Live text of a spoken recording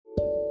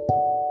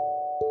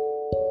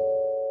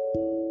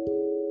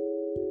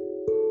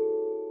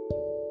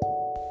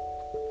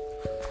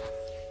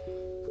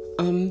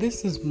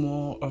This is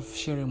more of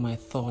sharing my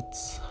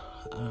thoughts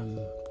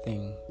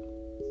thing.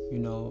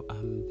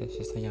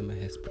 This Yama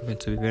has proven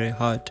to be very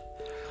hard.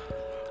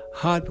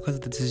 Hard because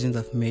of the decisions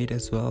I've made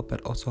as well,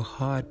 but also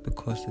hard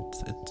because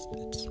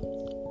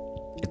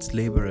it's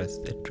laborious.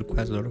 It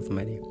requires a lot of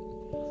money.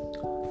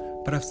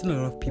 But I've seen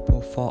a lot of people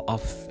fall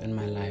off in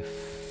my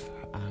life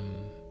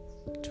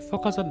to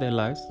focus on their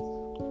lives,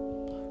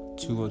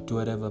 to do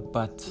whatever.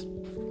 But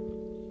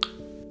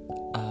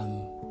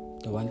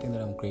the one thing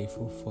that I'm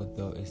grateful for,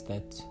 though, is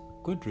that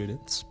good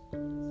riddance.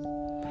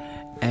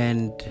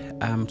 And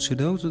to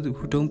those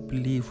who don't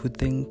believe, who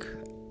think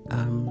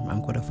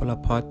I'm going to fall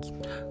apart,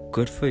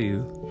 good for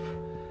you.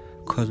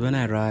 Because when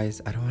I rise,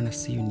 I don't want to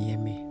see you near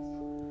me.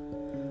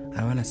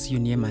 I want to see you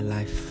near my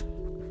life.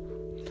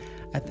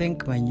 I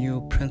think my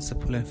new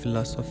principle and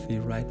philosophy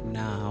right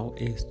now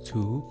is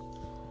to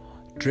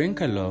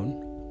drink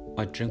alone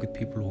or drink with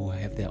people who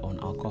have their own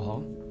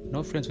alcohol.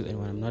 No friends with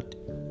anyone. I'm not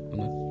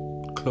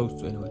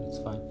close to anyone. It's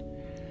fine.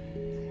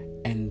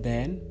 And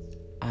then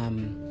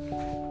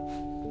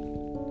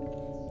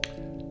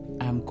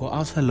go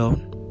out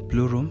alone.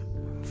 Blue Room,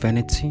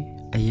 Vanity,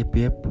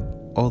 Ayep,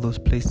 all those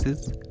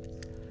places.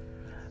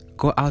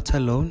 Go out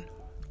alone.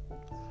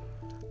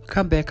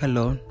 Come back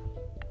alone.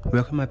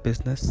 Work on my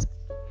business.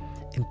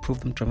 Improve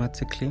them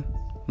dramatically.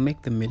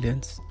 Make the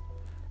millions.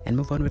 And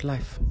move on with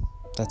life.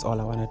 That's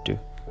all I want to do.